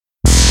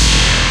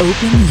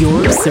Open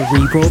your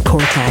cerebral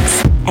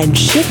cortex and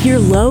shift your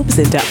lobes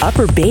into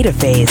upper beta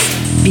phase,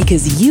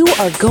 because you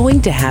are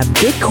going to have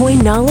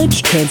Bitcoin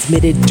knowledge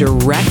transmitted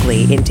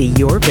directly into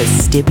your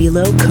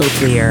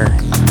vestibulocochlear.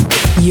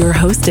 Your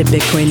host at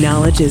Bitcoin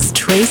Knowledge is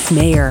Trace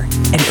Mayer,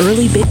 an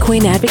early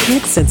Bitcoin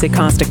advocate since it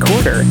cost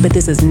 $0.25, but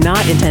this is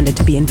not intended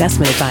to be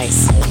investment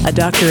advice. A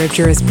doctor of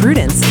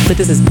jurisprudence, but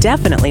this is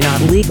definitely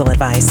not legal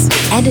advice.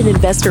 And an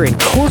investor in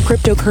core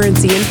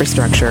cryptocurrency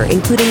infrastructure,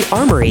 including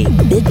Armory,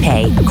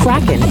 BitPay,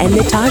 Kraken, and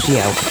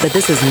Mitagio, but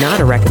this is not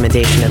a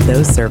recommendation of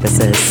those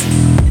services.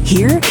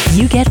 Here,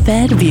 you get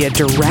fed via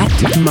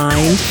direct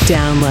mind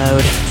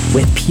download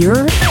with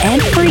pure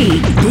and free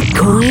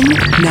Bitcoin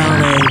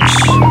knowledge.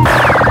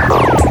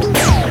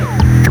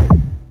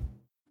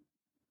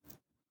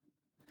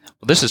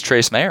 Well, this is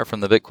Trace Mayer from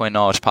the Bitcoin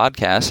Knowledge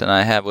Podcast, and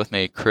I have with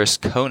me Chris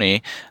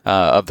Coney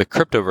of the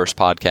Cryptoverse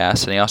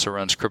Podcast, and he also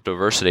runs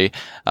Cryptoversity.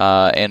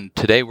 And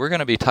today we're going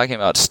to be talking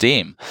about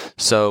Steem.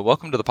 So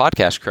welcome to the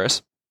podcast,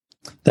 Chris.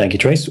 Thank you,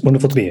 Trace.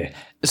 Wonderful to be here.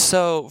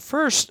 So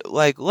first,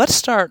 let's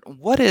start.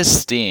 What is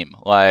Steem?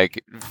 I'm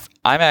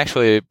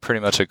actually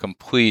pretty much a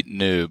complete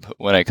noob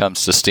when it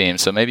comes to Steem,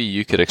 so maybe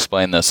you could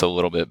explain this a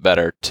little bit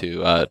better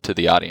to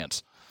the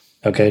audience.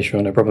 Okay,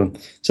 sure, no problem.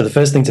 So the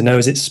first thing to know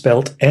is it's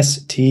spelled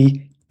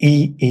Steem.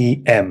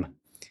 The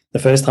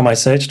first time I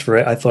searched for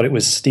it, I thought it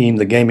was Steem,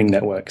 the gaming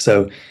network.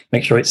 So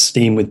make sure it's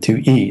Steem with two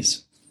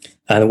E's.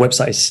 And the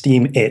website is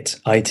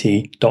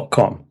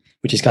steemit.com,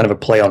 which is kind of a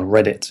play on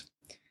Reddit.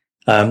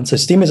 So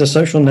Steem is a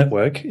social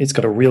network. It's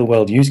got a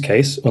real-world use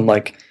case,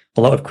 unlike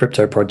a lot of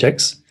crypto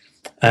projects.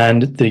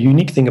 And the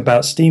unique thing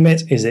about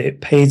Steemit is that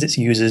it pays its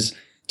users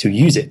to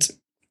use it.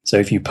 So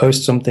if you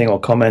post something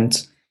or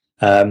comment,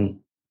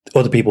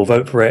 other people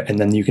vote for it, and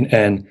then you can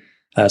earn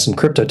some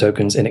crypto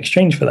tokens in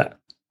exchange for that.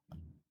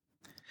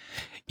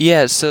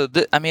 Yeah, so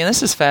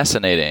this is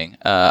fascinating.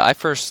 I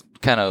first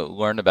kind of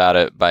learned about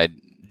it by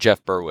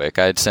Jeff Berwick.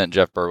 I had sent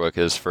Jeff Berwick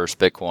his first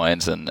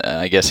Bitcoins, and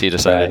I guess he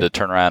decided to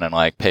turn around and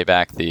pay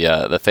back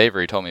the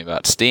favor he told me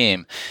about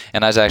Steem.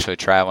 And I was actually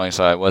traveling,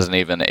 so I wasn't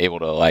even able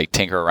to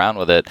tinker around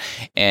with it.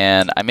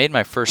 And I made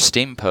my first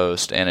Steem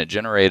post, and it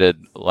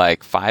generated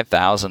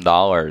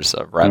 $5,000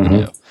 of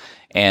revenue. Mm-hmm.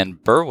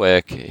 And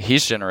Berwick,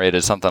 he's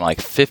generated something like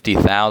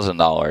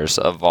 $50,000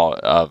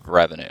 of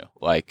revenue,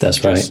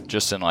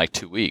 just in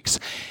 2 weeks.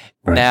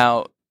 Right.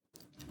 Now,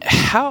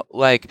 how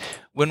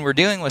when we're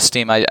dealing with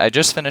Steem, I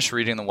just finished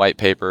reading the white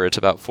paper. It's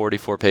about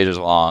 44 pages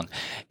long,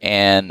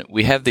 and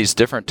we have these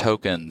different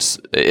tokens.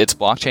 It's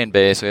blockchain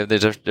based. We have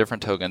these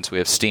different tokens. We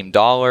have Steem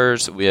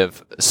dollars. We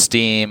have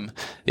Steem,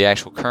 the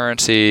actual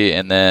currency,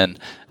 and then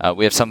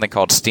we have something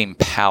called Steem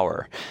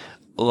Power.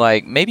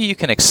 Maybe you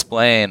can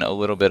explain a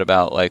little bit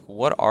about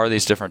what are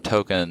these different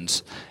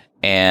tokens,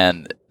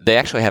 and they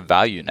actually have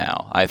value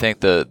now. I think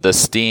the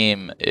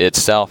Steem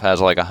itself has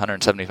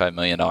 $175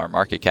 million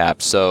market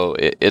cap, so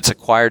it's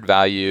acquired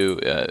value.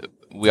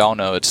 We all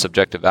know it's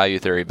subjective value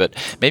theory, but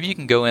maybe you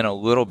can go in a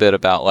little bit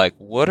about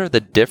what are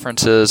the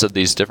differences of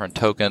these different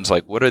tokens,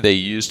 what are they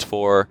used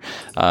for,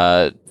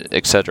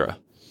 etc.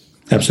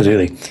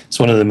 Absolutely, it's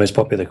one of the most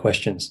popular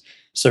questions.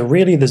 So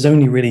really, there's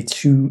only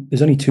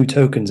two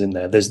tokens in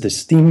there. There's the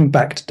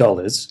Steem-backed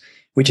dollars,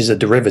 which is a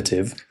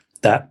derivative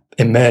that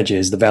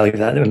emerges, the value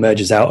that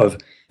emerges out of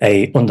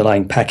a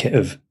underlying packet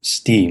of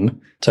Steem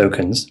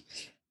tokens.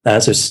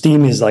 So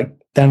Steem is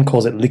Dan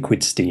calls it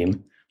liquid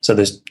Steem. So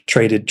there's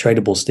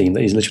tradable Steem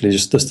that is literally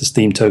just the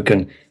Steem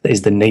token that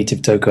is the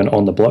native token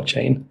on the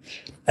blockchain.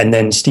 And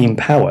then Steem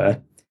Power,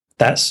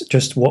 that's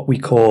just what we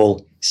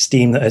call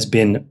Steem that has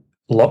been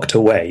locked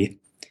away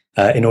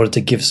in order to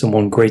give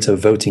someone greater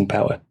voting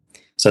power.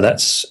 So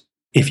that's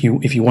if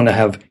you want to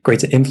have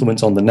greater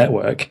influence on the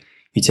network,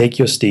 you take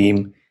your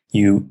Steem,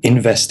 you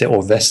invest it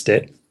or vest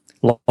it,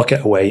 lock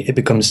it away, it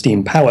becomes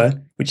Steem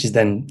Power, which is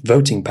then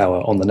voting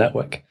power on the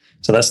network.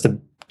 So that's the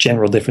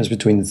general difference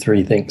between the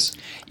three things.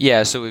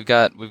 Yeah, so we've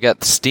got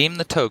Steem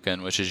the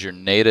token, which is your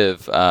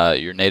native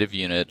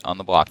unit on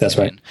the blockchain. That's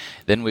right.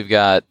 Then we've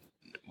got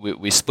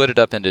we split it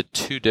up into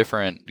two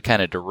different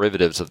kind of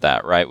derivatives of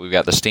that, right? We've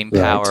got the Steem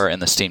Power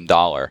and the Steem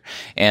Dollar.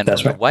 And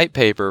from the white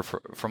paper,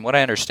 from what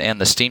I understand,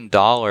 the Steem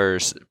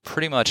Dollars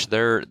pretty much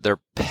they're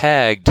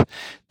pegged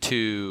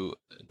to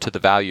the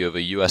value of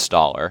a US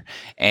dollar,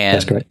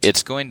 and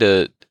it's going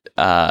to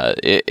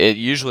it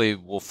usually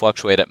will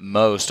fluctuate at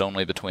most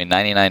only between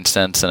 99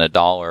 cents and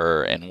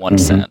 $1.01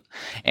 cent.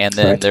 And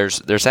then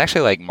there's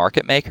actually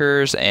market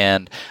makers,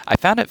 and I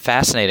found it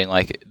fascinating.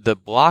 The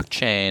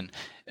blockchain,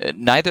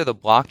 neither the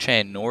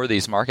blockchain nor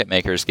these market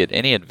makers get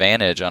any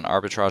advantage on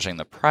arbitraging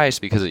the price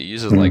because it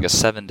uses a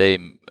 7-day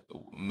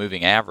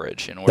moving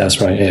average in order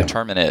to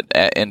determine it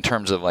in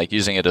terms of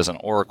using it as an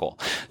oracle.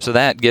 So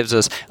that gives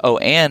us,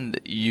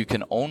 and you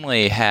can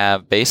only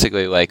have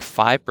basically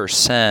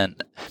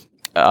 5%.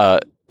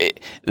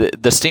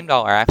 The Steem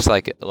dollar acts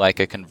like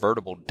a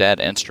convertible debt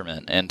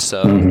instrument, and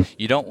so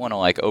you don't want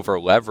to over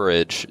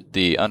leverage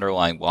the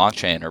underlying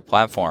blockchain or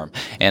platform,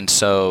 and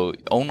so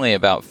only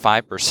about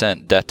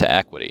 5% debt to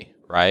equity,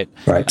 right?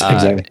 Right,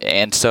 exactly.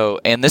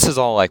 And this is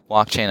all like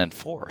blockchain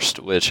enforced,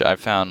 which I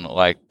found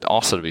like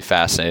also to be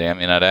fascinating. I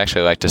mean, I'd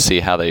actually like to see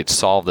how they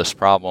solve this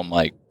problem,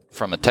 like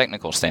from a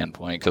technical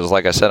standpoint, because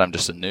like I said, I'm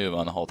just a noob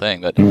on the whole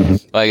thing, but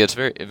like it's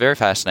very, very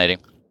fascinating.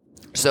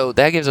 So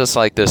that gives us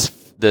like this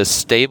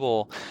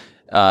stable,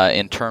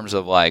 in terms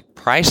of like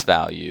price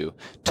value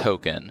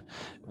token,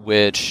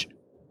 which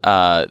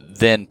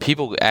then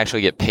people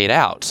actually get paid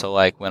out. So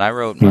like when I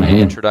wrote my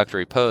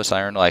introductory post,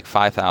 I earned like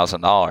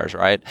 $5,000,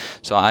 right?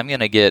 So I'm going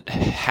to get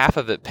half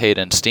of it paid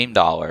in Steem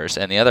dollars,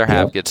 and the other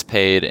half gets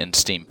paid in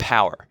Steem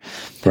Power.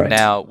 Right.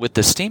 Now, with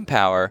the Steem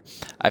Power,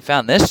 I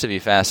found this to be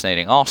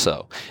fascinating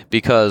also,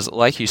 because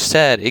like you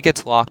said, it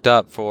gets locked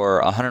up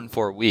for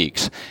 104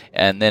 weeks,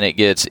 and then it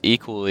gets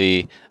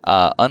equally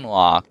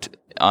unlocked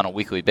on a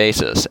weekly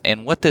basis.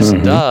 And what this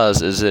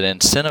does is it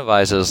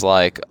incentivizes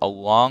like a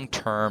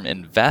long-term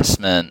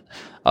investment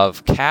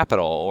of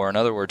capital, or in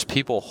other words,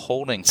 people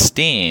holding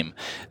Steem,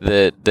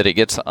 that it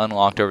gets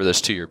unlocked over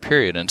this 2-year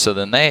period. And so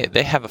then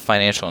they have a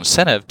financial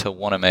incentive to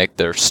want to make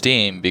their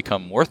Steem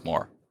become worth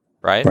more,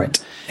 right?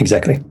 Right,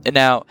 exactly. And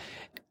now,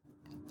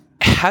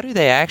 how do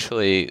they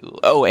actually...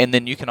 Oh, and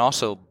then you can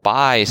also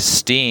buy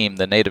Steem,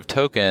 the native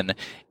token,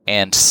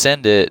 and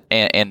send it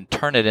and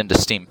turn it into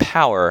Steem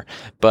Power,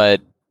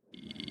 but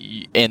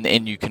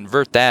and you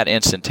convert that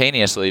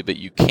instantaneously, but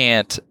you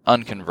can't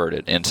unconvert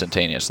it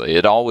instantaneously.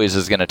 It always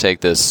is going to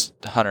take this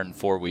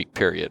 104-week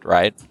period,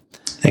 right?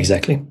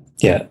 Exactly.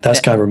 Yeah,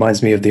 that kind of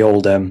reminds me of the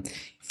old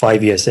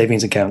 5-year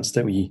savings accounts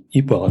that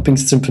well, I think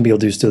some people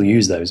do still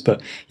use those,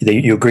 but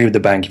you agree with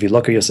the bank. If you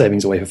lock your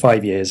savings away for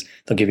 5 years,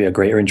 they'll give you a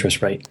greater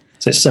interest rate.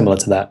 So it's similar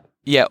to that.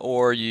 Yeah,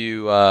 or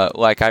you,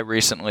 like I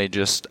recently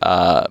just,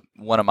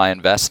 one of my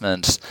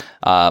investments,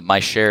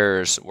 my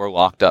shares were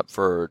locked up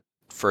for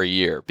a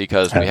year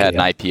because we had an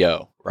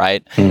IPO,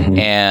 right?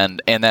 And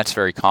that's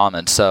very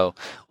common. So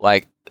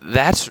like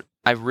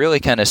I really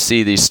kind of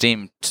see these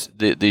Steem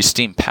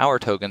Power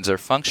tokens are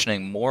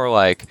functioning more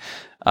like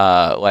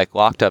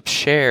locked up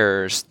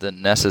shares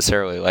than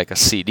necessarily like a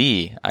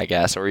CD, I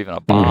guess, or even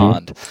a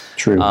bond.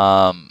 True.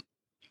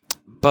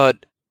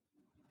 But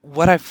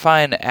what I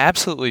find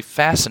absolutely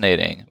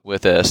fascinating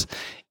with this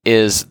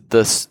is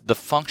the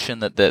function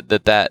that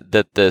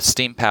the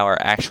Steem Power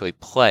actually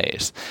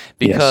plays,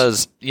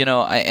 because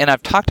and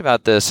I've talked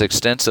about this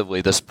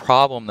extensively, this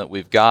problem that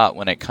we've got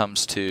when it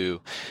comes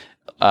to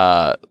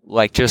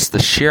like just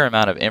the sheer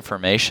amount of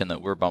information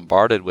that we're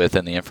bombarded with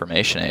in the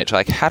information age.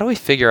 Like, how do we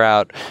figure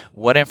out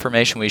what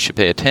information we should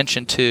pay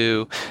attention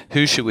to,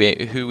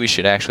 who we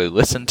should actually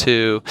listen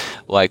to,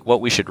 like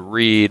what we should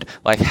read?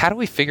 Like, how do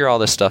we figure all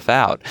this stuff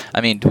out?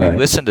 I mean, do we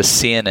listen to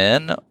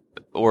CNN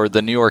or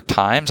the New York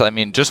Times? I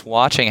mean, just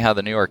watching how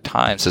the New York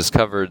Times has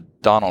covered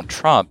Donald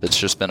Trump, it's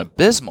just been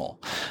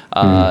abysmal.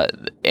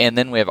 And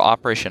then we have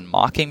Operation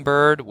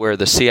Mockingbird, where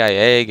the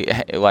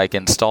CIA like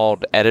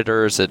installed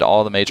editors at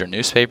all the major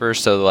newspapers.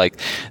 So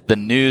like the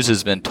news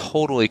has been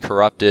totally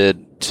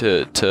corrupted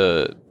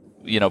to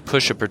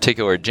push a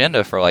particular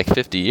agenda for like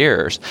 50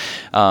 years.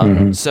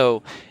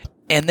 So.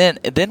 And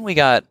then we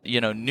got,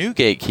 new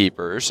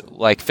gatekeepers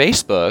like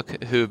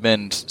Facebook, who've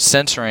been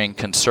censoring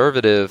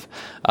conservative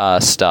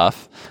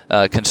stuff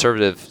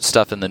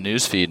in the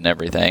news feed and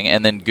everything.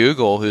 And then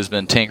Google, who's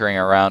been tinkering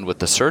around with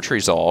the search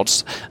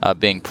results,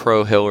 being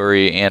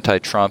pro-Hillary,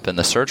 anti-Trump in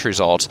the search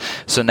results.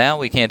 So now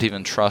we can't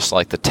even trust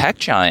like the tech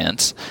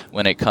giants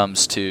when it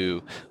comes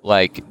to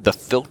like the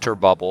filter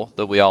bubble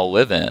that we all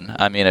live in.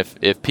 I mean,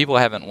 if people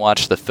haven't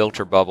watched the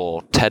Filter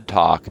Bubble TED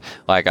Talk,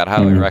 like I'd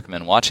highly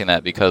recommend watching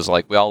that, because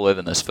like we all live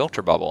in this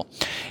filter bubble.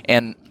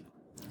 And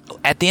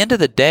at the end of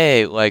the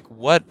day, like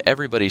what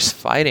everybody's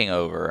fighting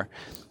over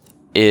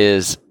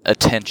is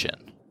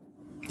attention,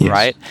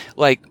 right?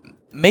 Like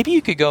maybe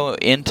you could go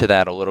into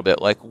that a little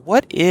bit. Like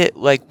what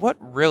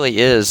really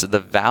is the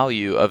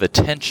value of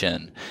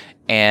attention,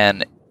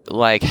 and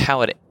like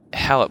how it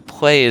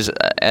plays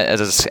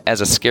as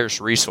a scarce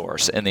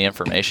resource in the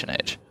information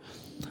age.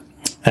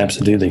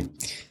 Absolutely.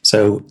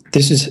 So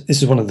this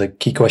is one of the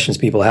key questions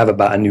people have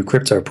about a new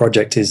crypto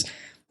project is,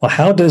 well,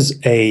 how does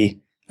a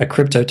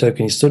crypto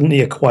token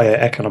suddenly acquire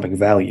economic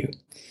value?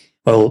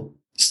 Well,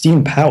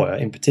 Steem Power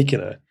in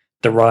particular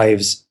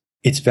derives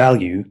its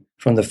value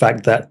from the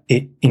fact that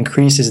it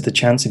increases the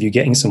chance of you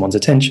getting someone's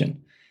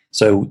attention.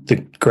 So the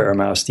greater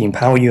amount of Steem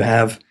Power you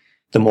have,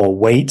 the more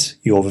weight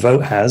your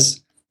vote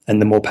has, and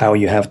the more power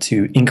you have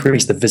to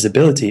increase the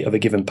visibility of a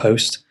given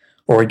post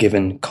or a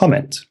given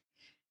comment.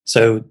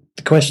 So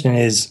the question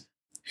is,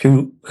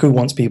 who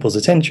wants people's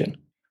attention?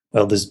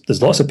 Well,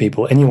 there's lots of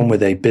people. Anyone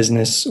with a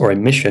business or a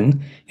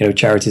mission.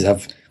 Charities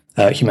have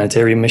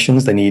humanitarian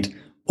missions. They need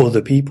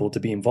other people to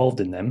be involved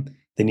in them.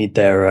 They need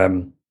their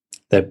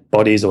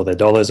bodies or their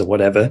dollars or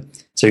whatever.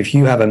 So if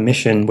you have a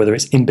mission, whether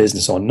it's in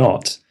business or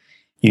not,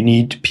 you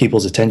need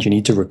people's attention. You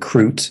need to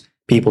recruit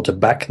people to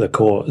back the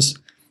cause.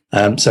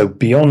 So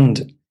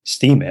beyond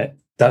Steem it,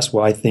 that's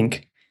why I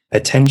think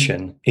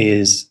attention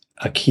is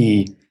a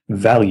key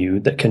value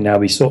that can now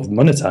be sort of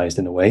monetized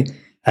in a way,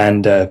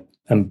 and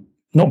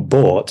not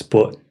bought,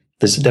 but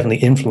there's definitely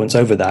influence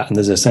over that, and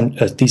there's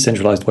a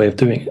decentralized way of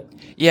doing it.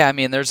 Yeah, I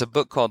mean, there's a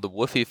book called The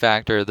Woofy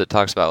Factor that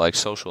talks about like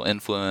social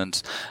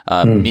influence.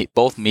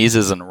 Both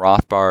Mises and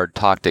Rothbard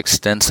talked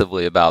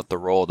extensively about the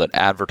role that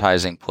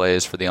advertising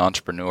plays for the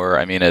entrepreneur.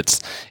 I mean,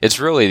 it's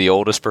really the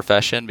oldest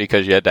profession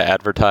because you had to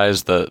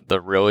advertise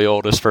the really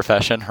oldest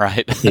profession,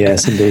 right?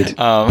 Yes, indeed.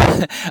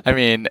 I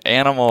mean,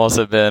 animals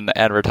have been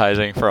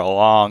advertising for a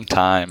long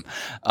time.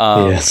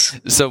 Yes.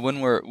 So when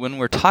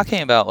we're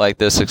talking about like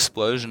this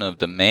explosion of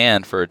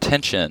demand for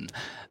attention,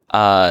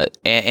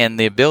 and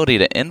the ability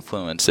to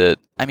influence it,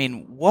 I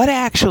mean, what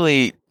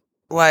actually,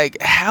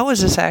 like, how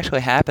is this actually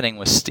happening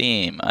with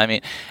Steem? I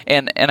mean,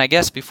 and I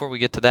guess before we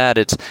get to that,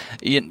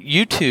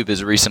 YouTube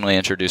has recently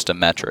introduced a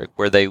metric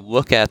where they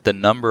look at the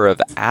number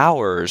of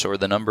hours or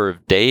the number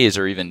of days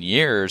or even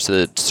years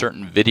that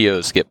certain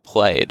videos get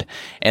played,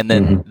 and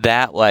then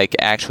that like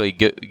actually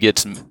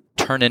gets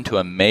turned into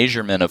a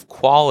measurement of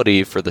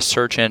quality for the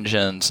search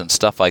engines and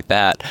stuff like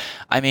that.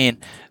 I mean,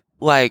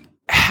 like,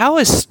 how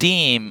is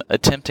Steem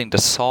attempting to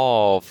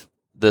solve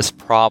this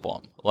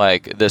problem,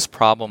 like this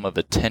problem of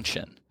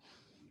attention?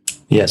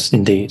 Yes,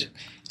 indeed.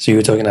 So you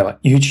were talking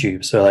about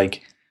YouTube. So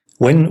like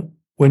when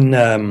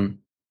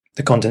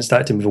the content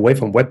started to move away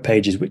from web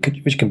pages,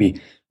 which can be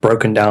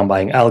broken down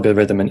by an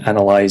algorithm and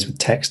analyzed with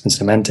text and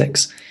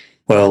semantics,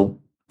 well,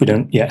 we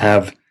don't yet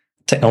have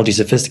technology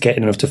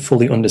sophisticated enough to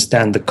fully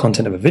understand the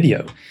content of a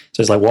video.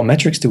 So it's like, what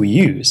metrics do we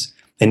use?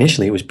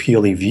 Initially, it was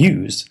purely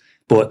views,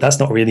 but that's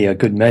not really a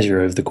good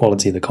measure of the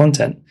quality of the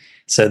content.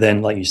 So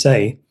then, like you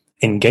say,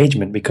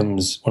 engagement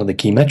becomes one of the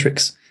key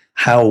metrics.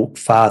 How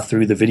far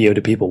through the video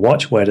do people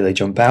watch? Where do they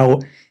jump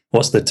out?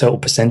 What's the total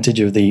percentage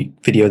of the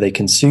video they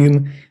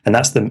consume? And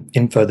that's the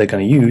info they're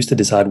going to use to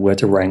decide where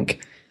to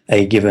rank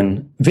a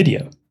given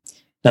video.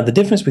 Now, the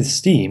difference with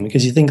Steem,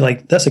 because you think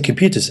like that's a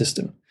computer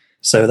system.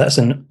 So that's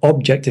an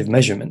objective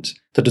measurement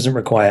that doesn't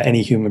require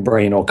any human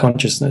brain or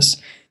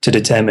consciousness to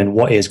determine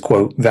what is,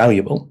 quote,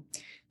 valuable.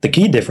 The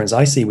key difference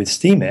I see with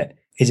Steemit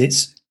is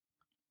it's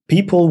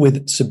people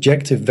with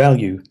subjective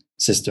value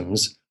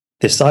systems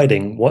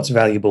deciding what's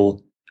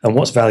valuable and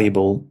what's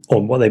valuable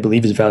or what they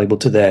believe is valuable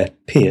to their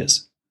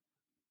peers.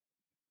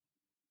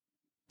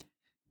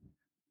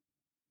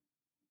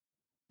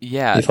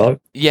 Yeah. You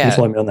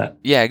follow me on that?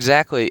 Yeah,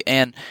 exactly.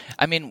 And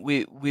I mean,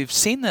 we've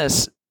seen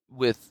this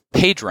with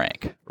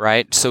PageRank,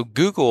 right? So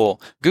Google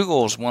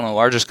is one of the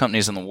largest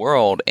companies in the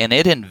world, and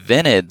it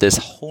invented this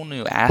whole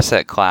new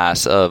asset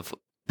class of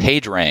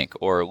PageRank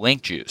or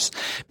link juice,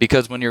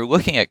 because when you're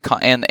looking at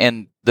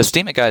and the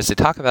Steemit guys, they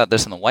talk about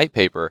this in the white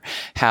paper,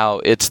 how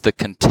it's the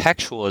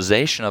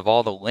contextualization of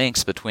all the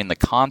links between the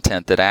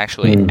content that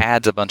actually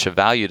adds a bunch of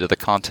value to the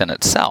content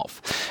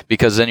itself,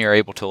 because then you're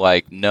able to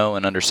like know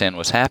and understand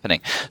what's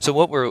happening. So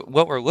what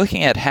we're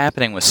looking at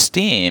happening with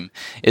Steem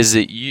is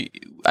that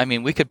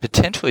we could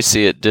potentially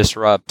see it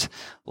disrupt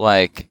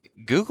like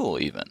Google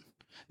even.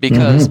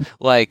 Because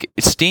like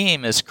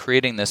Steem is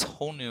creating this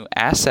whole new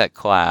asset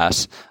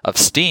class of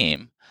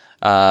Steem,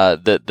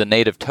 the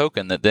native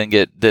token that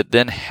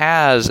then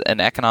has an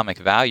economic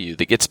value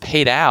that gets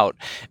paid out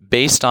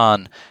based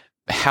on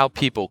how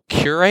people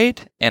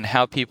curate and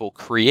how people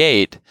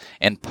create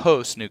and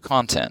post new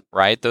content,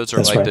 right? Those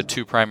are the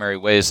two primary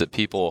ways that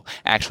people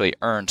actually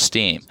earn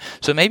Steem.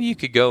 So maybe you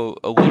could go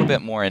a little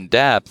bit more in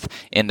depth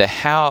into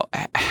how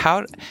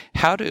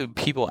do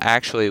people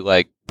actually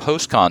like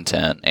post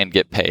content and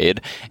get paid,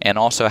 and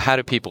also how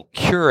do people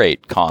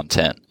curate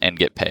content and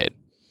get paid?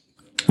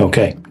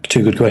 Okay,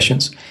 two good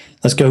questions.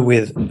 Let's go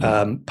with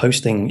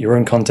posting your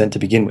own content to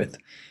begin with.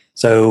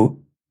 So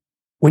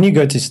when you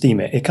go to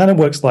Steemit, it kind of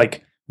works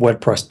like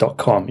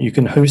WordPress.com. You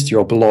can host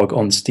your blog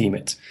on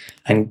Steemit,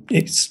 and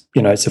it's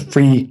a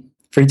free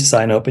to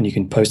sign up, and you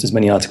can post as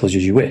many articles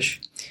as you wish.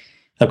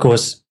 Of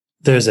course,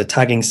 there's a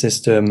tagging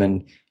system,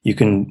 and you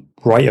can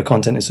write your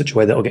content in such a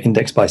way that will get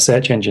indexed by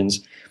search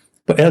engines.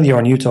 But earlier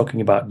on, you were talking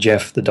about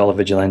Jeff, the Dollar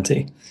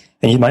Vigilante,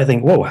 and you might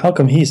think, whoa, how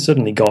come he's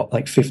suddenly got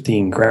like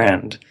 15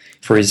 grand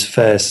for his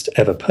first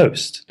ever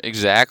post?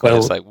 Exactly. Well,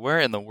 it's like, where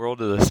in the world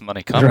did this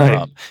money come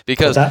from?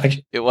 Because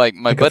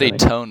my buddy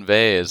Tone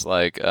Vey is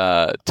like,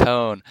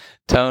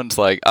 Tone's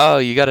like, oh,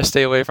 you got to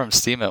stay away from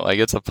Steemit, like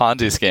it's a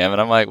Ponzi scam.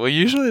 And I'm like, well,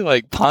 usually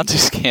like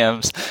Ponzi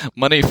scams,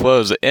 money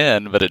flows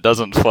in, but it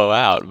doesn't flow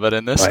out. But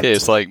in this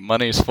case, like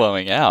money's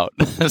flowing out.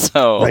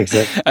 So,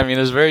 exactly. I mean,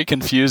 it's very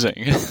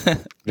confusing.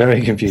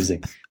 Very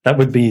confusing. That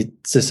would be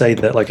to say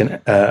that like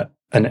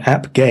an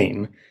app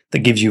game that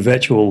gives you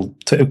virtual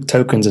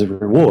tokens as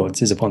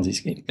rewards is a Ponzi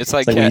scheme. It's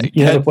like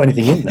you never put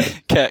anything in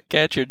there.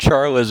 Catch your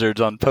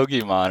Charizards on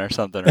Pokemon or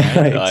something,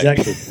 right?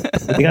 Exactly. I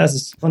think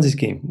that's a Ponzi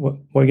scheme. What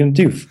are you going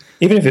to do?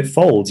 Even if it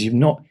folds,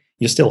 you're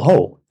still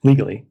whole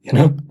legally.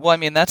 Well, I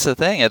mean, that's the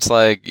thing. It's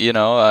like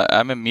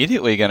I'm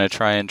immediately going to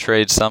try and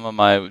trade some of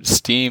my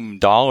Steem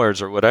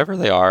dollars or whatever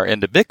they are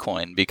into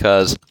Bitcoin,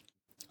 because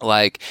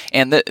I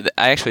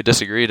actually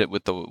disagreed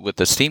with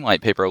the Steem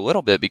white paper a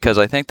little bit, because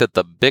I think that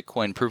the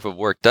Bitcoin proof of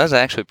work does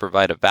actually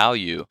provide a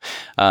value,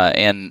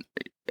 and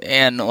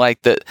and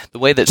like the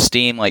way that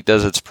Steem like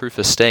does its proof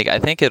of stake, I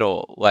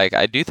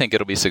do think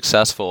it'll be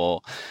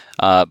successful.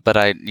 But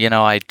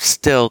I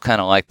still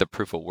kind of like the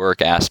proof of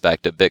work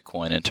aspect of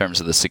Bitcoin in terms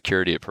of the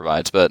security it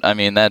provides. But I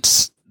mean,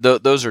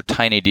 those are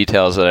tiny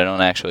details that I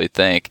don't actually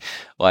think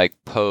like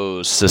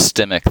pose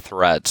systemic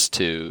threats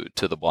to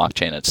the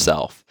blockchain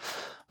itself.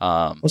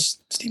 Well,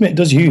 Steem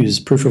does use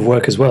proof of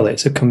work as well.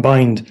 It's a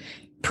combined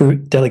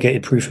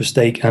delegated proof of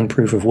stake and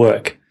proof of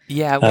work.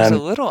 Yeah, I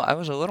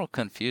was a little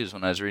confused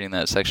when I was reading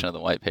that section of the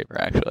white paper,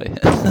 actually.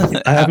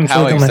 I haven't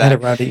fully got my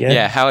head around it yet.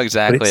 Yeah, how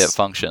exactly it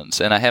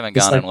functions. And I haven't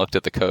gone and looked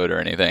at the code or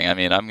anything. I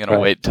mean, I'm going to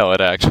wait till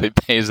it actually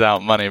pays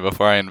out money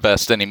before I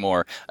invest any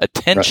more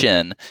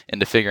attention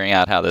into figuring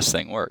out how this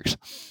thing works.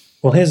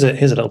 Well, here's a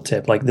little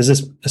tip. Like, there's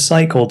a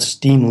site called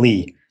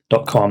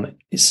steemle.com.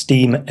 It's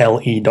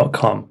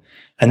steemle.com.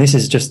 And this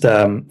is just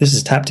this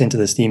is tapped into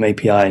the Steem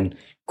API and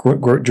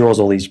draws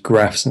all these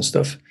graphs and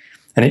stuff.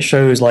 And it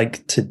shows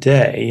like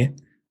today,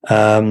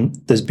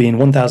 there's been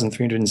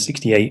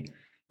 1,368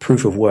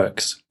 proof of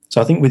works.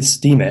 So I think with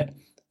Steemit,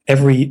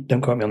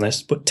 don't quote me on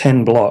this, but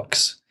 10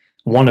 blocks,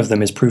 one of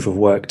them is proof of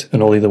worked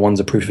and all the other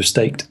ones are proof of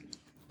staked.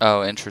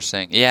 Oh,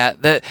 interesting. Yeah,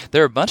 there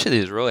are a bunch of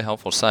these really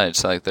helpful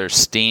sites. Like there's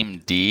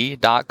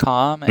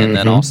steemd.com and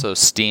then also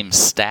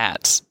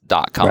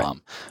steemstats.com,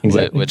 right.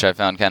 Exactly. which I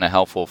found kind of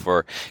helpful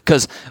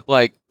because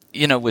like,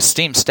 with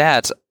Steem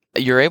Stats,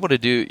 you're able to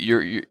do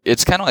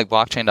it's kind of like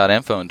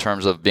blockchain.info in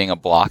terms of being a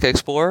block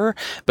explorer,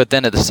 but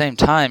then at the same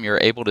time you're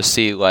able to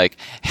see like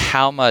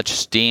how much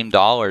Steem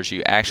dollars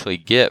you actually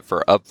get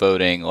for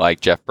upvoting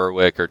like Jeff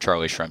Berwick or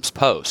Charlie Shrimp's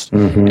post.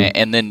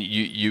 And then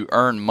you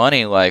earn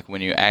money like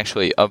when you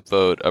actually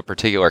upvote a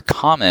particular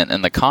comment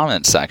in the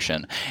comment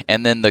section,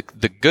 and then the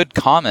good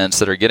comments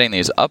that are getting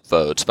these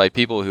upvotes by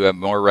people who have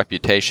more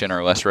reputation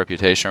or less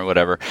reputation or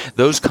whatever,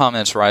 those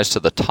comments rise to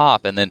the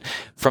top, and then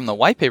from the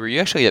white paper you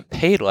actually get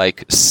paid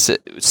like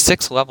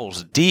 6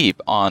 levels deep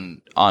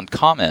on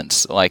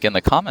comments, like in the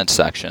comments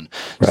section.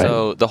 Right.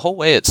 So the whole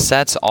way it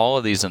sets all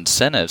of these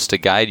incentives to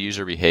guide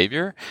user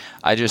behavior,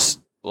 I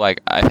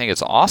think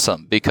it's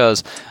awesome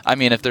because, I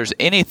mean, if there's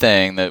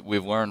anything that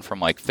we've learned from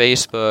like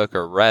Facebook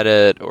or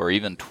Reddit or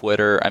even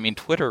Twitter, I mean,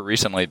 Twitter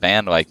recently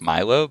banned like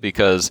Milo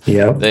because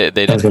they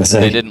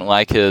didn't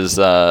like his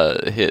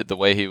the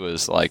way he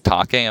was like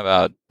talking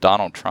about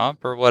Donald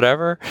Trump or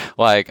whatever.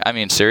 Like, I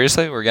mean,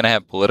 seriously, we're going to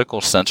have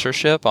political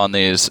censorship on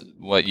these,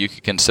 what you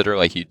could consider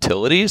like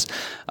utilities.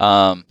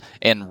 And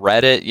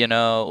Reddit,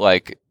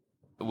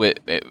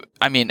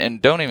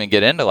 and don't even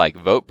get into like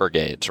vote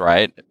brigades,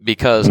 right?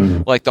 Because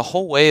like the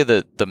whole way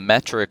that the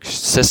metric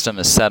system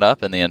is set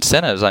up and the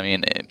incentives, I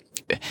mean,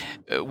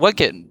 what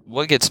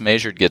gets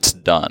measured gets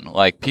done.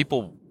 Like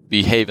people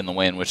behave in the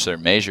way in which they're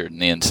measured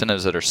and the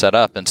incentives that are set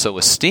up. And so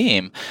with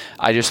Steem,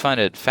 I just find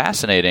it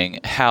fascinating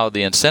how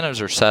the incentives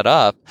are set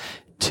up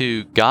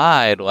to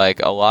guide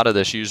like a lot of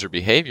this user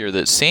behavior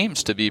that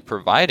seems to be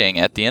providing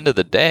at the end of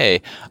the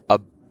day a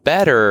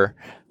better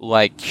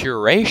like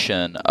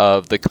curation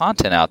of the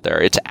content out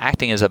there. It's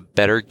acting as a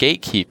better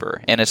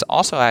gatekeeper, and it's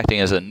also acting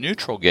as a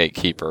neutral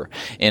gatekeeper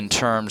in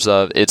terms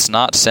of it's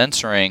not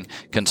censoring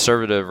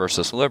conservative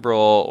versus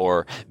liberal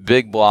or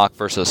big block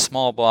versus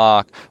small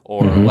block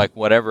or like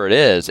whatever it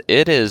is.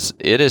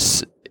 It's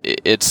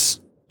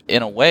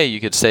in a way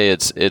you could say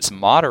it's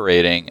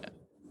moderating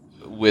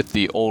with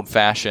the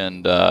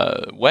old-fashioned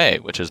way,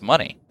 which is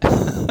money.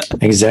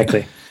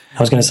 Exactly. I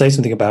was going to say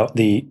something about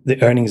the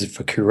earnings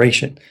for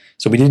curation.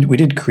 So we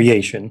did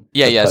creation.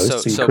 Yeah.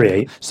 Post, so you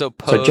create. So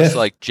posts Jeff,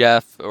 like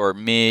Jeff or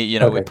me,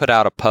 we put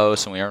out a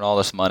post and we earn all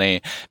this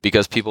money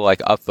because people like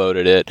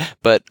upvoted it.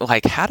 But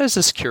like, how does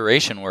this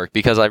curation work?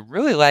 Because I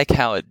really like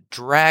how it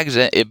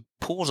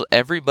pulls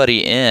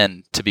everybody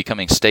in to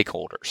becoming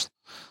stakeholders.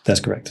 That's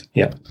correct.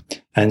 Yeah.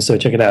 And so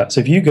check it out.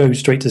 So if you go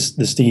straight to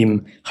the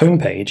Steem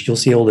homepage, you'll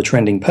see all the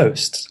trending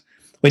posts.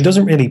 It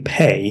doesn't really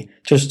pay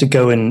just to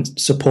go and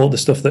support the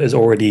stuff that has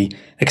already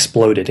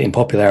exploded in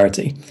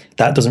popularity.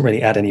 That doesn't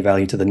really add any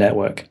value to the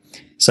network.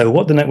 So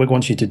what the network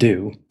wants you to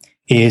do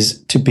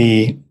is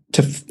to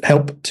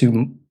help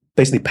to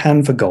basically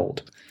pan for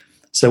gold.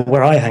 So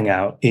where I hang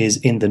out is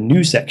in the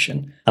news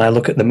section, and I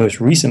look at the most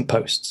recent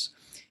posts.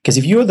 Because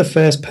if you're the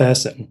first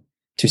person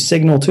to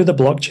signal to the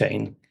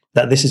blockchain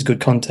that this is good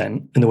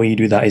content, and the way you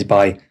do that is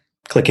by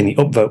clicking the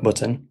upvote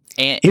button,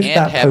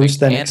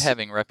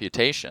 having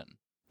reputation.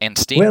 And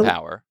Steem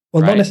power.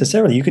 Well, right? Not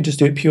necessarily. You could just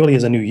do it purely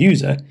as a new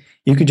user.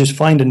 You could just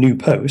find a new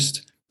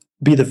post,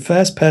 be the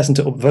first person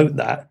to upvote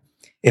that.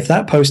 If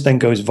that post then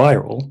goes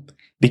viral,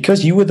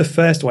 because you were the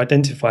first to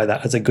identify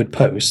that as a good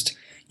post,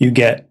 you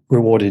get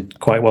rewarded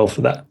quite well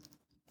for that.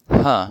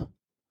 Huh.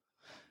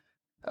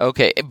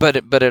 Okay, but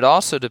it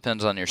also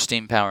depends on your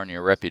Steem power and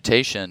your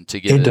reputation to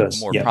give it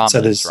more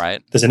prominence, so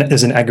right?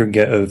 There's an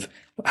aggregate of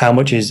how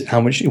much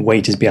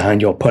weight is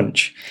behind your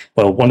punch.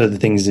 Well, one of the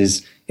things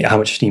is how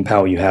much Steem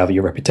power you have,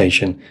 your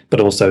reputation, but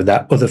also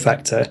that other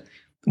factor,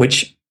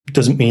 which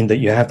doesn't mean that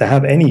you have to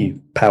have any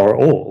power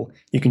at all.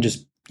 You can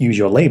just use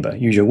your labor,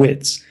 use your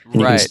wits,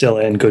 and you can still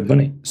earn good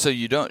money. So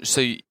you don't.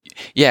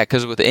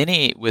 Because with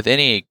any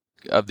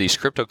these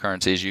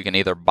cryptocurrencies, you can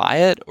either buy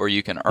it or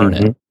you can earn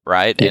it,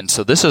 right? Yeah. And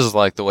so this is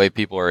like the way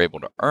people are able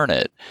to earn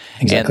it.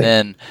 Exactly. And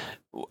then,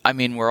 I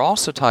mean, we're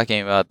also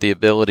talking about the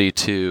ability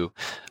to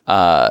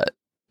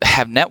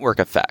have network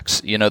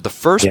effects. You know, the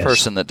first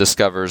person that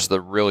discovers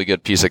the really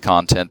good piece of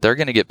content, they're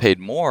going to get paid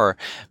more,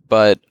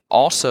 but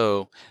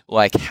also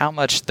like how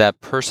much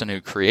that person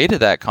who created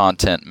that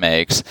content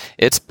makes,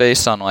 it's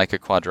based on like a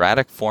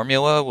quadratic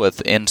formula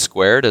with n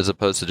squared as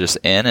opposed to just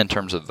n in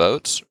terms of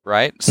votes,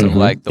 right? So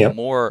like the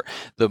more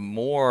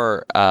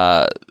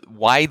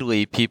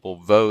widely people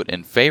vote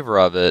in favor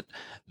of it,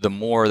 the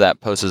more that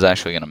post is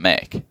actually going to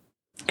make.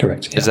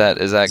 Correct. Yeah.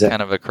 Is that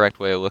kind of a correct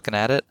way of looking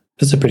at it?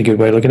 That's a pretty good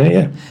way of looking at it,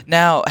 yeah.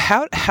 Now,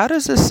 how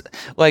does this,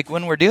 like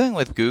when we're dealing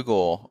with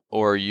Google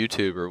or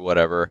YouTube or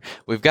whatever,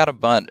 we've got a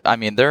bunch, I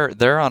mean,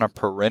 they're on a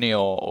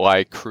perennial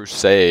like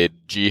crusade,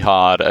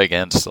 jihad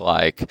against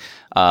like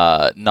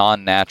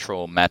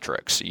non-natural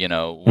metrics, you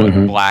know,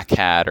 black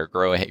hat or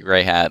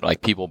gray hat,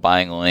 like people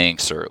buying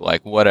links or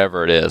like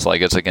whatever it is.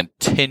 Like it's a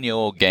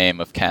continual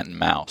game of cat and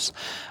mouse.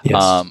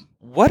 Yes.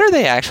 What are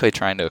they actually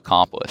trying to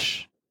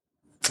accomplish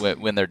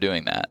when they're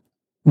doing that?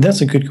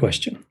 That's a good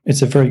question.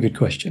 It's a very good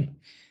question.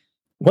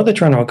 What they're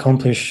trying to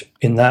accomplish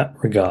in that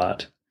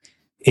regard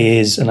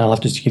is, and I'll have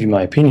to just give you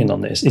my opinion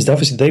on this, is that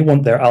obviously they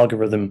want their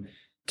algorithm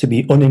to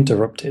be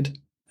uninterrupted,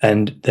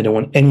 and they don't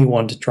want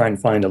anyone to try and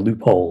find a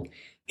loophole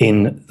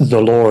in the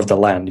law of the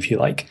land, if you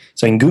like.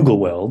 So in Google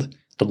world,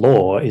 the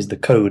law is the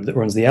code that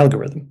runs the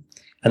algorithm.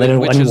 And they don't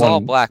want anyone, is all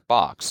black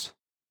boxed.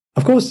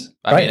 Of course.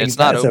 I mean, it's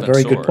not open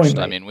sourced. Good point,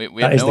 I mean,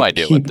 we have no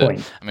idea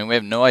we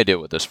have no idea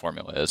what this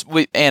formula is.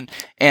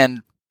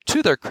 And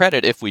to their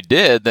credit, if we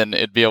did, then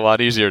it'd be a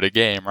lot easier to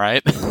game,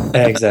 right?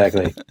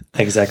 Exactly.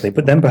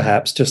 But then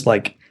perhaps, just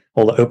like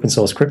all the open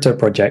source crypto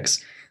projects,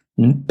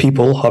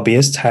 people,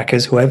 hobbyists,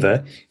 hackers,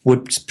 whoever,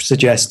 would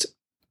suggest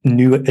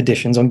new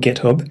additions on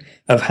GitHub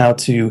of how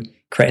to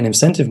create an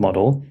incentive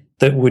model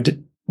that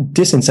would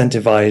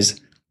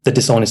disincentivize the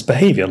dishonest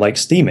behavior, like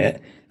Steem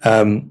it.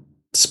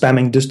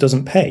 Spamming just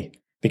doesn't pay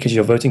because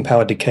your voting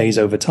power decays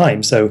over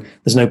time. So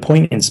there's no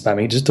point in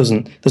spamming. It just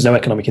doesn't, there's no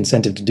economic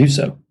incentive to do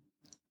so.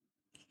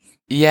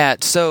 Yeah,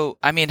 so,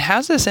 I mean,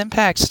 how's this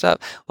impact stuff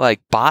like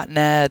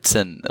botnets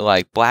and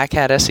like black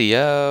hat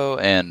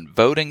SEO and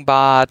voting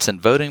bots and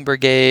voting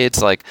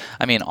brigades? Like,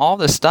 I mean, all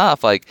this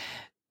stuff, like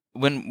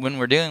when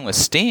we're dealing with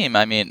Steem,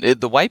 I mean,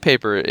 the white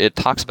paper, it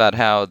talks about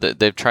how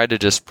they've tried to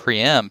just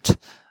preempt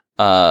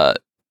all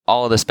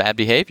of this bad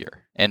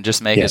behavior and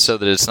just make it so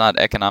that it's not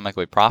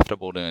economically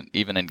profitable to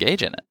even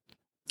engage in it.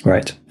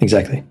 Right,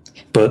 exactly.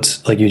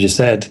 But like you just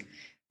said,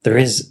 there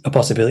is a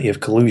possibility of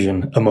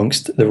collusion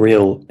amongst the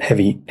real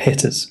heavy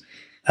hitters.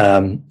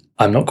 I'm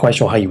not quite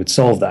sure how you would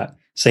solve that.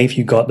 Say if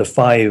you got the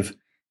 5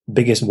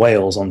 biggest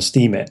whales on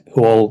Steemit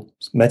who all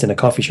met in a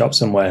coffee shop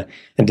somewhere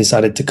and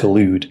decided to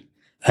collude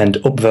and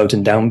upvote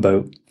and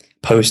downvote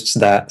posts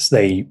that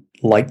they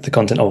liked the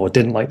content of or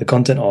didn't like the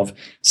content of,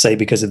 say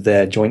because of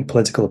their joint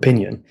political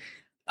opinion.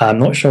 I'm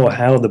not sure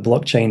how the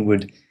blockchain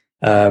would,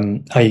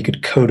 how you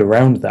could code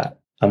around that.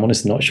 I'm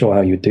honestly not sure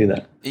how you would do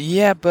that.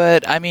 Yeah,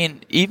 but I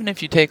mean, even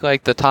if you take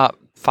like the top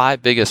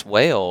 5 biggest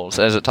whales,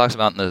 as it talks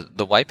about in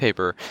the white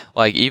paper,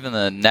 like even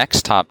the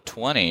next top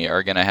 20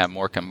 are going to have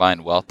more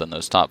combined wealth than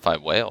those top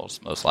 5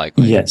 whales, most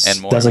likely. Yes, and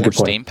more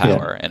Steam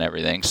power and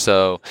everything.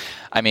 So,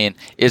 I mean,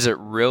 is it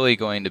really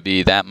going to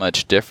be that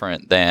much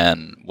different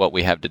than what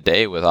we have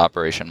today with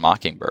Operation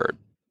Mockingbird,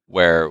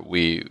 where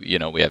we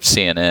have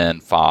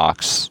CNN,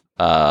 Fox,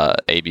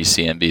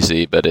 ABC,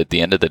 NBC, but at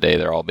the end of the day,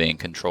 they're all being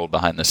controlled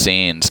behind the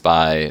scenes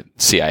by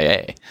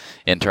CIA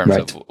in terms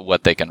of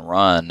what they can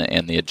run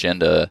and the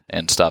agenda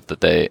and stuff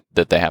that they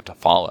have to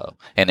follow.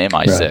 And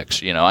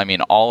MI6, I mean,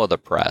 all of the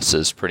press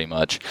is pretty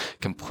much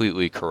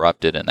completely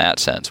corrupted in that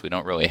sense. We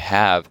don't really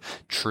have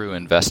true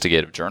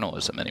investigative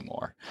journalism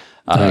anymore.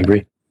 I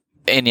agree.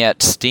 And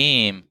yet,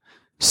 Steem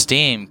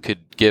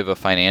could give a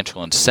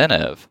financial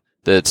incentive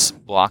that's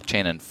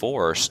blockchain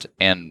enforced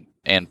and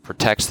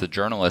protects the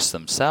journalists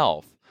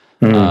themselves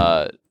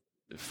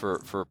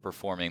for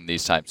performing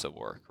these types of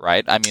work,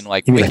 right? I mean,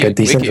 like a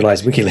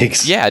decentralized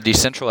WikiLeaks. Yeah,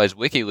 decentralized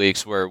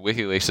WikiLeaks, where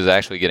WikiLeaks is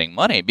actually getting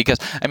money, because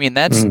I mean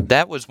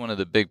that was one of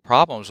the big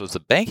problems was the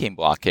banking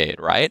blockade,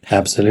 right?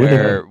 Absolutely.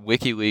 Where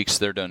WikiLeaks,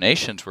 their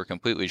donations were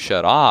completely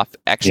shut off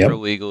extra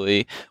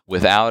legally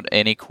without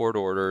any court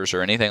orders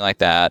or anything like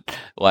that.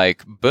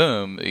 Like,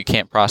 boom, you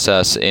can't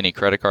process any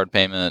credit card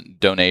payment,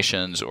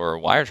 donations, or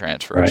wire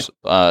transfers.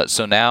 Right.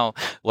 So now,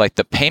 like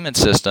the payment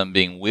system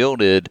being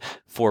wielded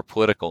for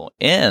political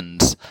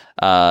ends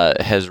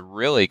has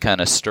really kind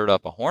of stirred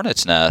up a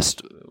hornet's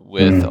nest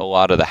with a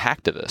lot of the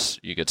hacktivists,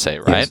 you could say,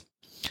 right?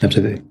 Yes,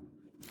 absolutely.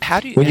 How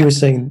do you? What you were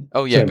saying?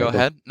 Oh yeah, go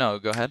ahead. No,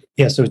 go ahead.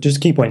 Yeah, so just a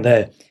key point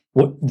there.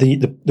 What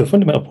the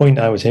fundamental point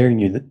I was hearing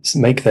you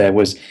make there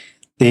was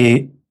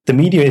the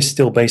media is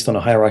still based on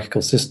a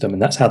hierarchical system,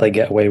 and that's how they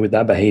get away with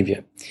that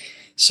behavior.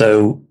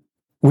 So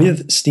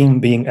with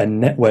Steem being a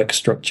network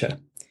structure,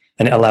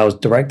 and it allows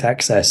direct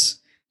access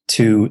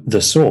to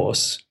the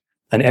source,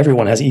 and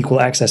everyone has equal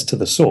access to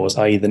the source,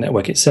 i.e. the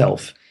network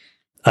itself,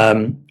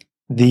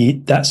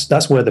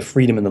 that's where the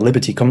freedom and the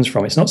liberty comes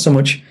from. It's not so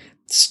much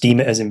Steam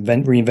has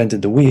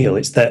reinvented the wheel.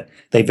 It's that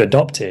they've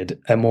adopted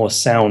a more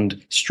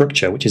sound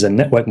structure, which is a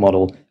network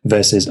model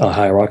versus a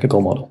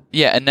hierarchical model.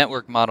 Yeah, a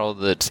network model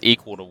that's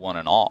equal to one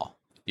and all.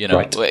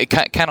 Right.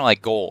 Kind of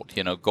like gold.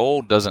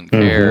 Gold doesn't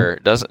care.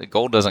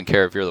 Gold doesn't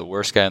care if you're the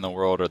worst guy in the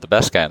world or the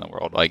best guy in the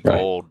world. Like right.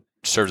 Gold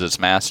serves its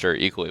master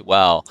equally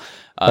well.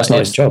 That's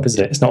not its job, is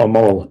it? It's not a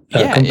moral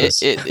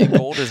compass.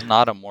 Gold is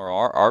not a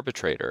moral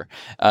arbitrator.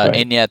 Right.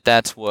 And yet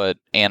that's what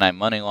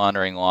anti-money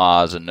laundering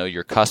laws and know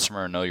your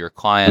customer, know your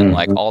client,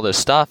 like all this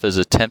stuff is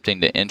attempting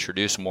to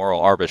introduce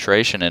moral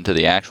arbitration into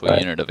the actual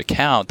unit of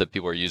account that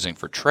people are using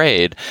for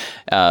trade.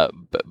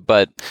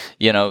 But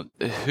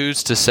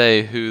who's to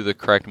say who the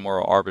correct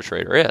moral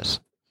arbitrator is?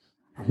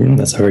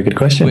 That's a very good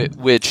question.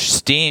 Which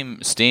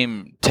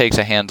Steem takes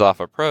a hands-off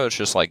approach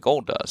just like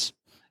gold does.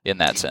 In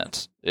that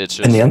sense, it's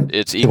just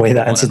the way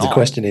that answers the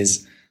question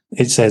is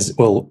it says,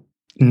 well,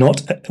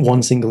 not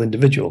one single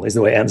individual is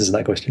the way it answers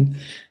that question.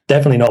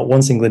 Definitely not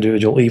one single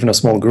individual, even a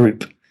small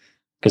group,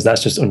 because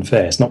that's just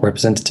unfair. It's not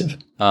representative.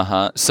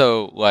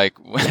 So, like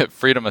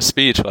freedom of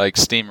speech, like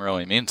Steem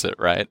really means it,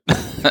 right?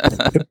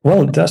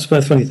 Well, that's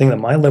the funny thing that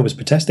Milo was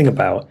protesting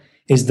about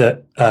is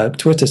that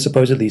Twitter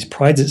supposedly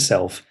prides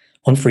itself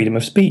on freedom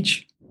of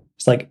speech.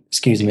 It's like,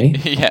 excuse me.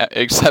 Yeah,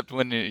 except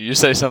when you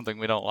say something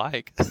we don't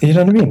like. You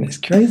know what I mean? It's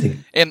crazy.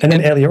 And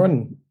then earlier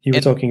on, you were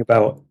talking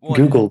about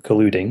Google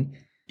colluding.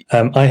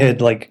 I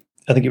heard, I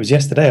think it was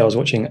yesterday, I was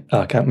watching,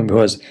 I can't remember who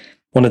it was,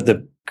 one of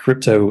the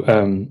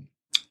crypto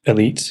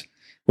elite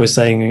was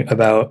saying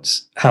about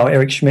how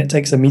Eric Schmidt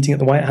takes a meeting at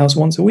the White House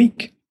once a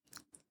week.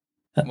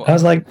 I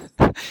was like,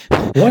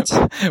 what?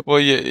 Well,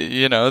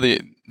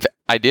 the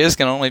ideas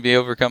can only be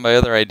overcome by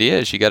other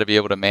ideas. You got to be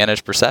able to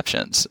manage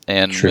perceptions.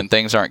 And when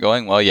things aren't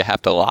going well, you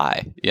have to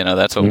lie.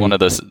 That's what one of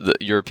the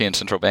European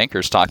central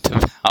bankers talked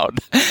about.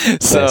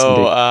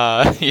 So,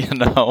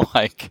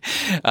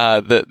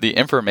 the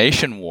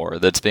information war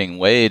that's being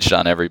waged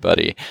on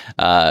everybody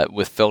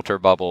with filter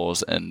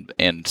bubbles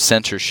and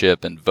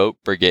censorship and vote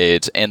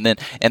brigades. And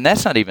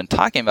that's not even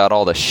talking about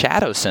all the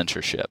shadow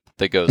censorship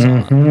that goes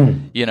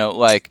on.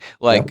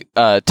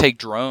 Take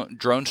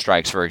drone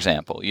strikes, for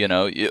example.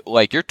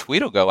 Like your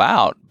tweet will go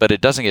out, but it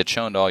doesn't get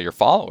shown to all your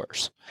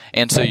followers.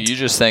 And so you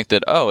just think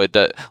that,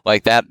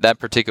 that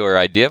particular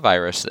idea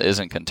virus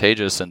isn't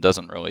contagious and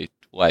doesn't really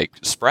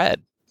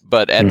spread.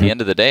 But at the end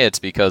of the day, it's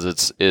because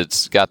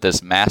it's got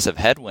this massive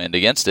headwind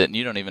against it, and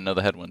you don't even know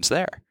the headwind's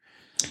there.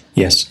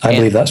 Yes, I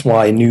believe that's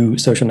why new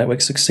social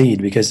networks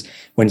succeed, because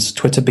when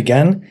Twitter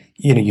began,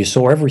 you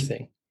saw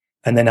everything.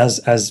 And then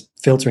as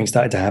filtering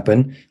started to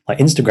happen, like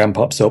Instagram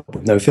pops up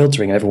with no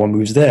filtering, everyone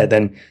moves there.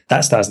 Then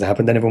that starts to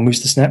happen. Then everyone moves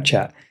to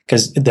Snapchat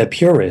because they're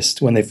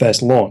purist when they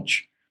first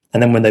launch.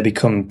 And then when they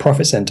become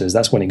profit centers,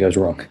 that's when it goes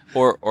wrong.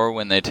 Or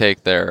when they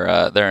take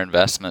their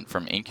investment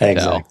from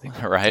Incutel,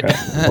 right?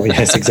 Oh,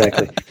 yes,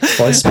 exactly.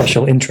 Well, it's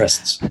special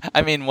interests.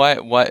 I mean,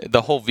 why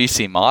the whole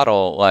VC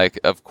model?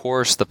 Of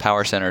course, the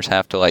power centers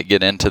have to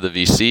get into the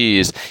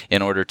VCs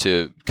in order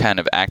to kind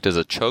of act as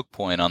a choke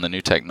point on the new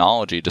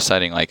technology,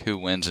 deciding who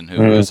wins and who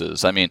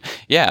loses. I mean,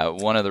 yeah,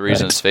 one of the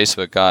reasons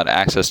Facebook got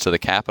access to the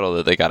capital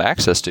that they got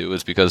access to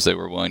was because they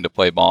were willing to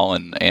play ball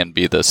and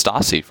be the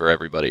Stasi for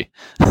everybody.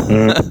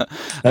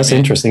 That's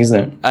interesting,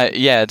 isn't it?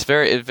 Yeah, it's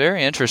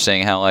very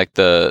interesting how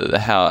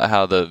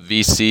how the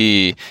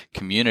VC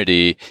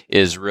community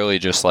is really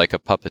just like a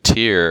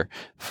puppeteer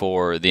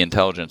for the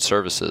intelligence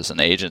services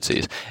and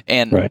agencies,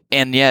 and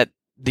yet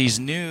these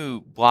new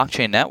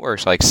blockchain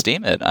networks like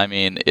Steemit, I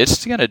mean,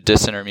 it's going to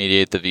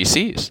disintermediate the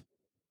VCs.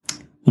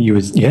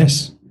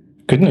 Yes.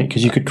 Couldn't it?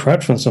 Because you could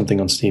crowdfund something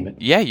on Steemit.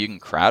 Yeah, you can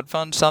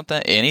crowdfund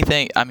something,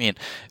 anything. I mean,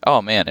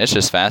 oh man, it's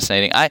just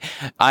fascinating. I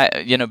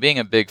being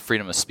a big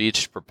freedom of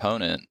speech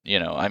proponent,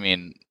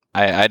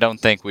 I don't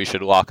think we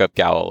should lock up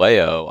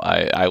Galileo.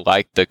 I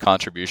like the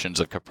contributions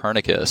of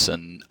Copernicus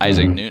and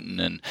Isaac Newton,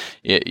 and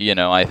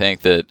I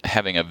think that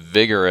having a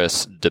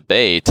vigorous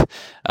debate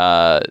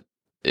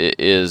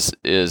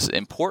is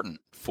important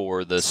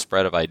for the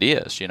spread of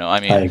ideas. I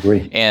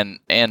agree.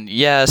 And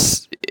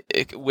yes,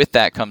 with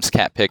that comes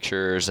cat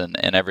pictures and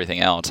everything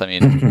else. I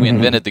mean, we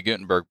invented the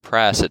Gutenberg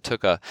press. It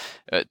took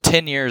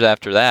 10 years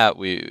after that,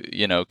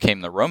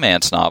 came the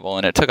romance novel,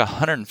 and it took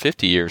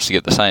 150 years to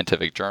get the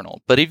scientific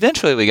journal. But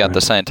eventually we got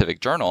the scientific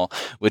journal,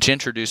 which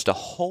introduced a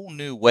whole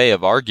new way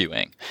of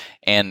arguing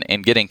and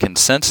getting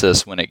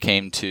consensus when it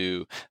came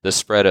to the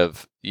spread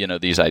of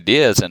these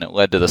ideas, and it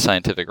led to the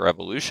scientific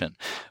revolution.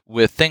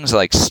 With things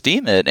like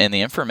Steemit and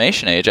the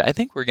information age, I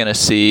think we're going to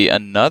see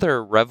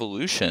another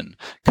revolution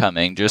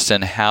coming just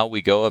in how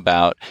we go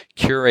about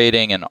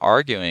curating and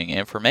arguing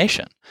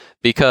information.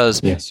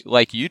 Because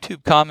like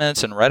YouTube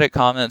comments and Reddit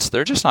comments,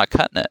 they're just not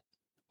cutting it.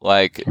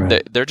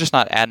 They're just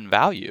not adding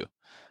value.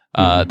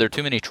 There are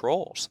too many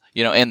trolls,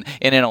 and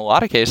in a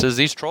lot of cases,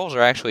 these trolls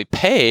are actually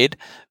paid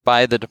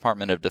by the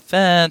Department of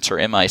Defense or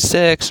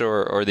MI6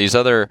 or these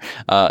other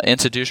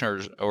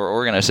institutions or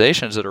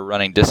organizations that are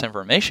running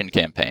disinformation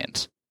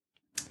campaigns.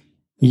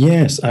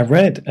 Yes, I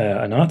read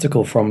an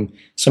article from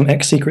some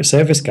ex-Secret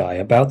Service guy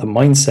about the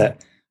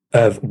mindset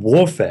of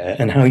warfare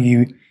and how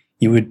you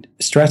would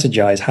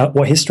strategize,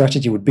 what his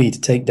strategy would be to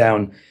take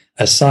down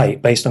a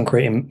site based on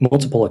creating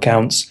multiple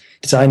accounts,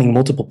 designing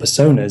multiple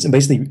personas, and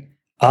basically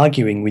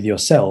arguing with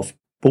yourself,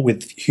 but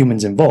with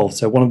humans involved.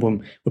 So one of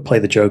them would play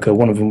the Joker,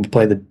 one of them would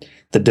play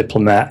the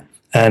diplomat,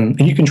 and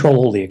you control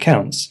all the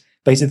accounts,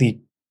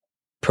 basically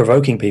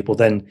provoking people,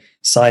 then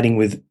siding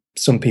with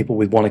some people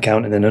with one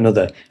account and then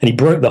another. And he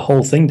broke the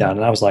whole thing down,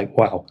 and I was like,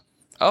 wow,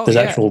 there's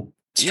actual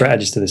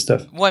strategies to this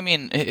stuff. Well, I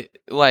mean, the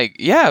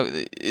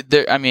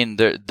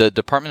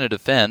Department of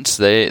Defense,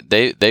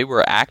 they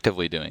were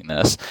actively doing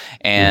this,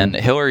 and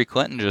Hillary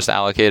Clinton just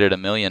allocated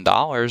 $1 million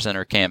in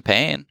her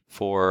campaign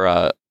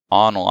for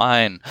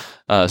online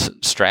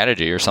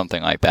strategy or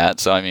something like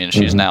that. So, I mean,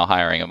 she's now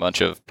hiring a bunch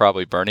of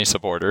probably Bernie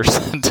supporters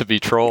to be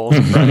trolls,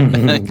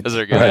 right? Because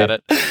they're good at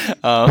it.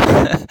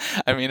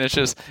 I mean, it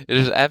is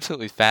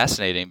absolutely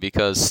fascinating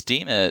because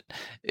Steem it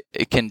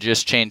can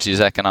just change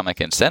these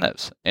economic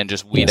incentives and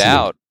just weed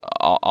out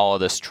all of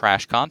this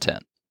trash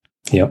content.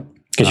 Yep.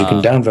 Because you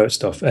can downvote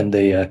stuff, and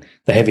the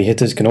heavy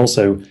hitters can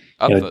also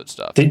upvote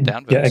stuff,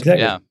 downvote. Yeah,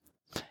 exactly. Yeah.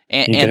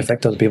 And you can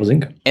affect other people's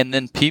income. And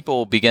then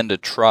people begin to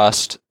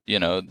trust.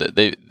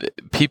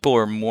 People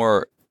are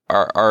more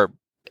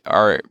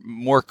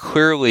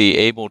clearly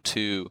able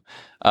to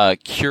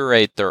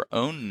curate their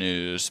own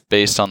news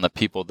based on the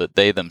people that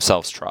they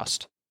themselves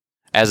trust,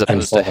 as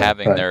opposed to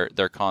having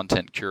their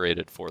content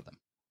curated for them.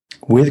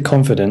 With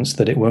confidence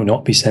that it will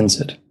not be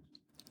censored.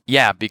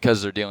 Yeah,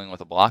 because they're dealing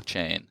with a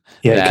blockchain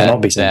it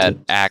cannot be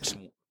censored. That acts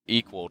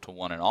equal to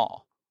one and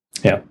all.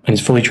 Yeah, and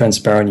it's fully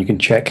transparent. You can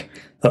check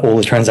that all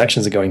the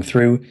transactions are going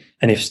through.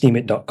 And if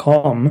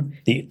Steemit.com,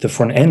 the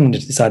front end,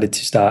 decided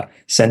to start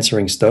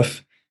censoring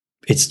stuff,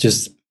 it's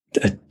just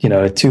a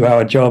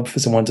 2-hour job for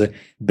someone to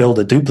build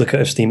a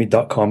duplicate of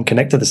Steemit.com,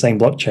 connect to the same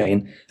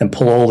blockchain, and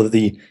pull all of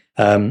the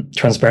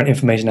transparent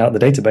information out of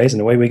the database,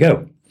 and away we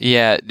go.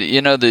 Yeah,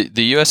 the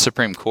U.S.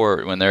 Supreme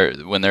Court, when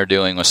they're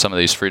dealing with some of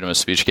these freedom of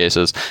speech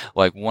cases,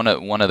 like one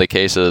of the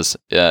cases,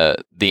 the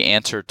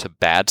answer to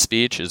bad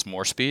speech is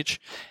more speech.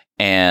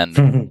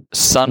 And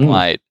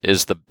sunlight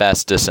is the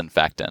best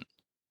disinfectant,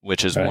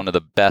 which is one of the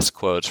best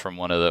quotes from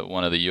one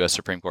of the U.S.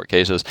 Supreme Court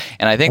cases.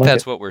 And I think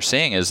that's what we're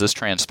seeing is this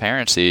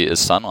transparency is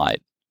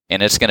sunlight,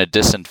 and it's going to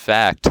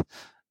disinfect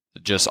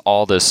just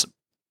all this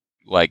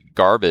like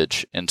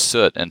garbage and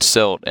soot and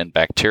silt and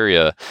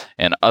bacteria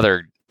and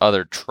other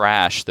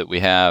trash that we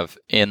have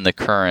in the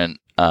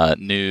current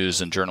news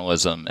and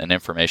journalism and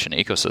information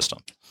ecosystem.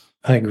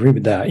 I agree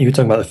with that. You were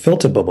talking about the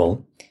filter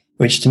bubble,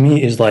 which to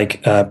me is like,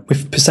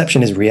 if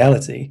perception is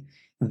reality,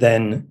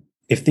 then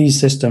if these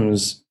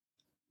systems,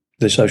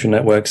 the social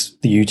networks,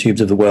 the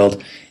YouTubes of the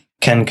world,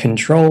 can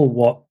control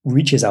what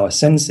reaches our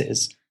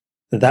senses,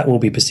 that will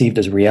be perceived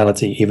as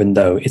reality, even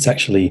though it's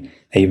actually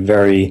a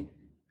very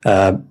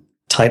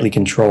tightly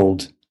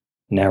controlled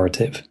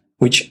narrative,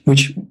 which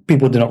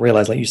people do not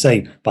realize. Like you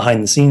say,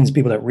 behind the scenes,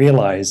 people don't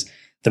realize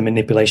the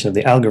manipulation of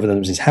the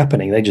algorithms is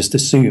happening. They just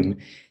assume.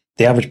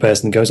 The average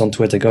person goes on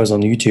Twitter, goes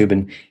on YouTube,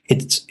 and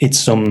it's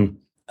some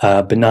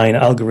benign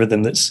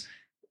algorithm that's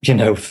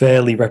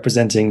fairly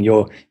representing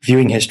your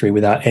viewing history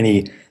without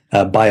any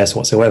bias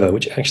whatsoever,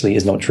 which actually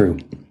is not true.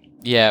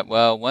 Yeah,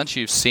 well, once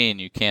you've seen,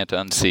 you can't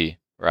unsee,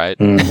 right?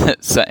 And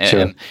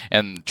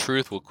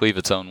truth will cleave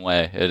its own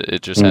way.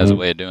 It just has a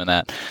way of doing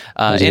that.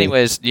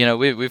 Anyways,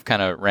 we've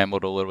kind of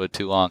rambled a little bit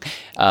too long.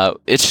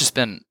 It's just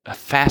been a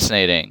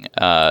fascinating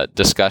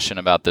discussion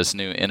about this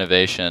new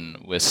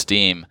innovation with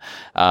Steem.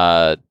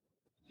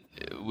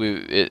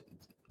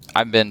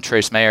 I've been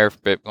Trace Mayer for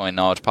Bitcoin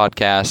Knowledge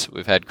Podcast.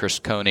 We've had Chris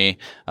Coney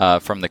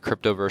from the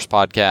Cryptoverse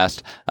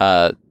Podcast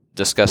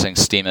discussing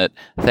Steemit.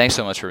 Thanks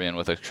so much for being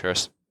with us,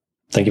 Chris.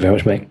 Thank you very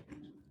much, mate.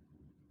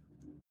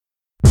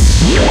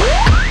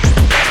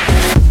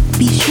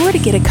 Be sure to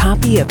get a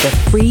copy of the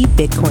free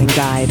Bitcoin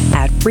Guide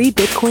at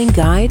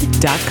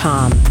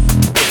freebitcoinguide.com.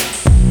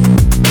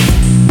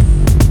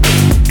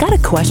 Got a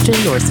question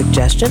or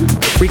suggestion?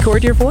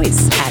 Record your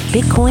voice at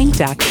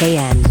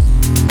bitcoin.kn.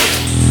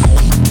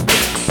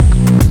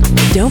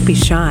 Don't be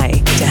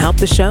shy. To help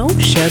the show,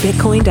 share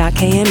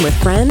bitcoin.kn with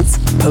friends,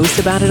 post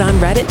about it on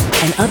Reddit,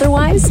 and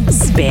otherwise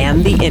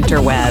spam the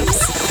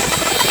interwebs.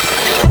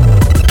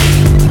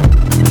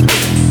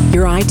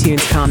 Your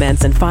iTunes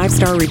comments and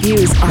 5-star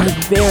reviews are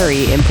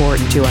very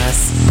important to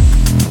us.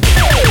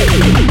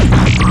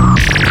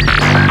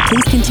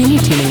 Please continue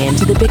tuning in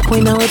to the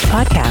Bitcoin Knowledge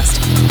Podcast,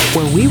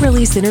 where we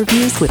release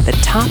interviews with the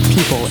top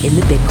people in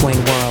the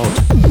Bitcoin world.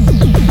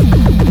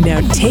 Now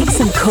take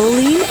some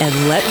choline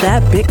and let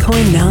that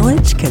Bitcoin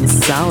knowledge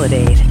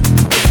consolidate.